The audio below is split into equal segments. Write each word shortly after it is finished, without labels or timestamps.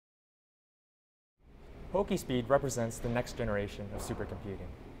HokieSpeed represents the next generation of supercomputing.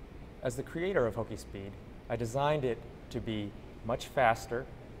 As the creator of HokieSpeed, I designed it to be much faster,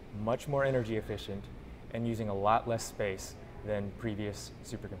 much more energy efficient, and using a lot less space than previous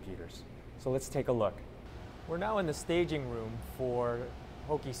supercomputers. So let's take a look. We're now in the staging room for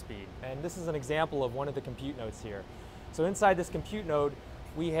HokieSpeed, and this is an example of one of the compute nodes here. So inside this compute node,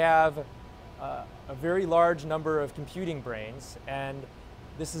 we have a very large number of computing brains, and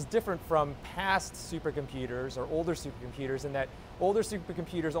this is different from past supercomputers or older supercomputers in that older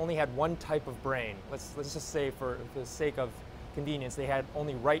supercomputers only had one type of brain. Let's just say for the sake of convenience, they had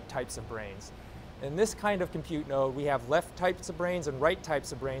only right types of brains. In this kind of compute node, we have left types of brains and right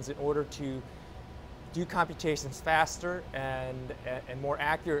types of brains in order to do computations faster and more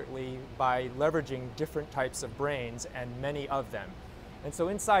accurately by leveraging different types of brains and many of them. And so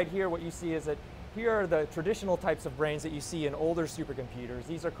inside here, what you see is that here are the traditional types of brains that you see in older supercomputers.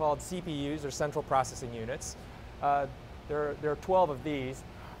 These are called CPUs, or central processing units. There are 12 of these.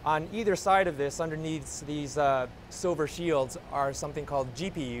 On either side of this, underneath these silver shields, are something called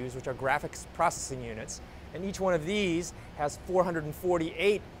GPUs, which are graphics processing units. And each one of these has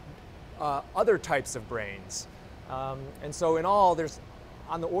 448 other types of brains. And so in all, there's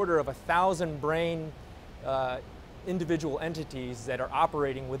on the order of 1,000 brain individual entities that are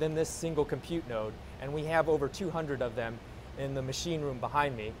operating within this single compute node, and we have over 200 of them in the machine room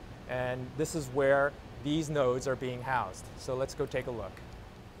behind me, and this is where these nodes are being housed. So let's go take a look.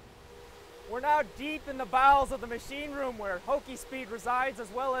 We're now deep in the bowels of the machine room where HokieSpeed resides,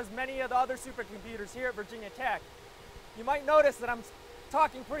 as well as many of the other supercomputers here at Virginia Tech. You might notice that I'm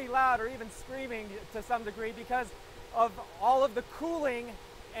talking pretty loud or even screaming to some degree because of all of the cooling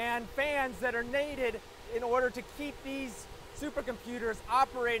and fans that are needed in order to keep these supercomputers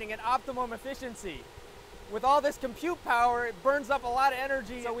operating at optimum efficiency. With all this compute power, it burns up a lot of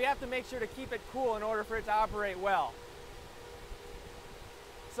energy, so we have to make sure to keep it cool in order for it to operate well.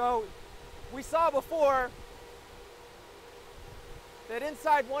 So we saw before that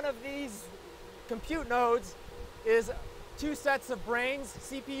inside one of these compute nodes is two sets of brains,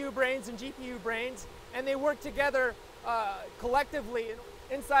 CPU brains and GPU brains, and they work together collectively.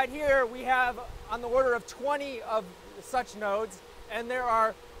 Inside here, we have on the order of 20 of such nodes, and there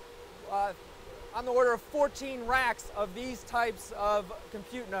are on the order of 14 racks of these types of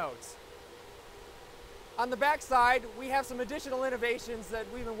compute nodes. On the back side, we have some additional innovations that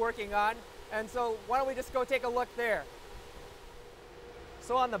we've been working on, and so why don't we just go take a look there.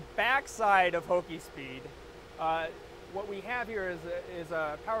 So on the back side of HokieSpeed, what we have here is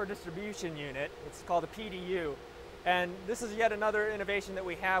a power distribution unit. It's called a PDU. And this is yet another innovation that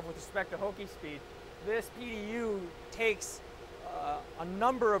we have with respect to HokieSpeed. This PDU takes a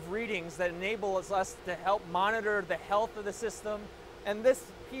number of readings that enables us to help monitor the health of the system. And this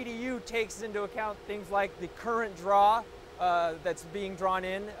PDU takes into account things like the current draw that's being drawn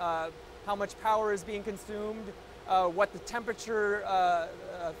in, how much power is being consumed, what the temperature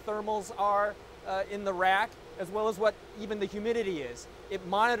thermals are in the rack, as well as what even the humidity is. It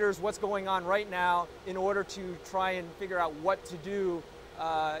monitors what's going on right now in order to try and figure out what to do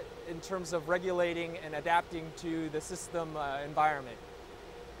in terms of regulating and adapting to the system environment.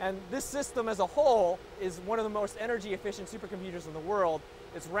 And this system as a whole is one of the most energy efficient supercomputers in the world.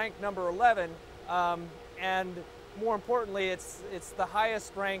 It's ranked number 11, and more importantly, it's the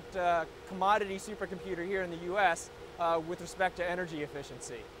highest ranked commodity supercomputer here in the US with respect to energy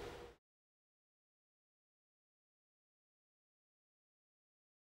efficiency.